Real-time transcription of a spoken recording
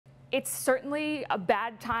It's certainly a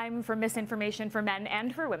bad time for misinformation for men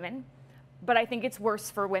and for women, but I think it's worse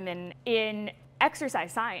for women. In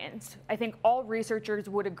exercise science, I think all researchers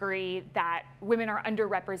would agree that women are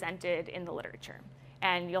underrepresented in the literature.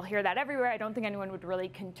 And you'll hear that everywhere. I don't think anyone would really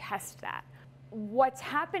contest that. What's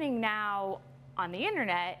happening now on the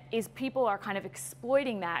internet is people are kind of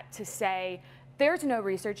exploiting that to say, there's no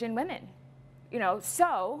research in women.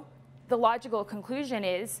 So the logical conclusion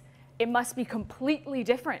is it must be completely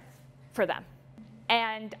different for them.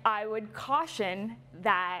 And I would caution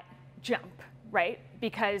that jump, right?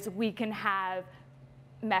 Because we can have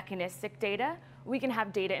mechanistic data, we can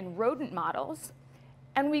have data in rodent models,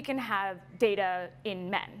 and we can have data in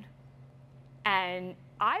men. And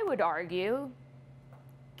I would argue,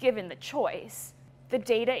 given the choice, the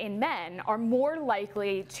data in men are more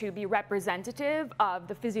likely to be representative of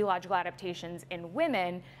the physiological adaptations in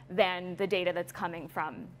women than the data that's coming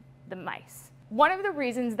from the mice. One of the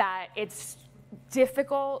reasons that it's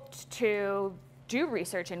difficult to do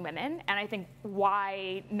research in women, and I think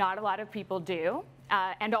why not a lot of people do,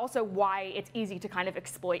 and also why it's easy to kind of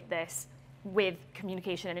exploit this with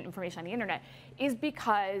communication and information on the internet, is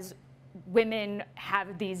because women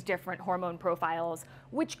have these different hormone profiles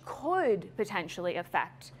which could potentially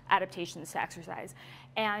affect adaptations to exercise.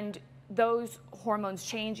 And those hormones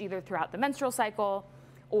change either throughout the menstrual cycle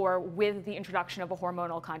or with the introduction of a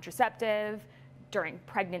hormonal contraceptive during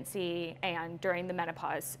pregnancy and during the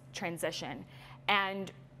menopause transition.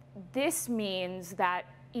 And this means that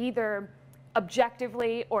either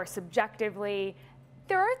objectively or subjectively,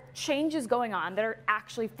 there are changes going on that are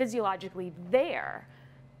actually physiologically there.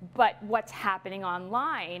 But what's happening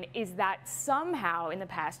online is that somehow in the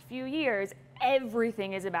past few years,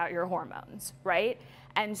 everything is about your hormones, right?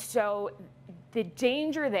 And so the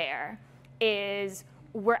danger there is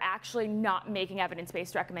we're actually not making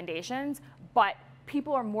evidence-based recommendations, but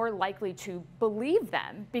people are more likely to believe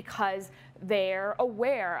them because they're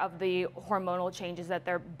aware of the hormonal changes that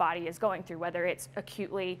their body is going through, whether it's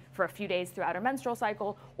acutely for a few days throughout a menstrual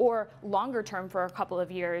cycle or longer term for a couple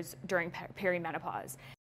of years during perimenopause.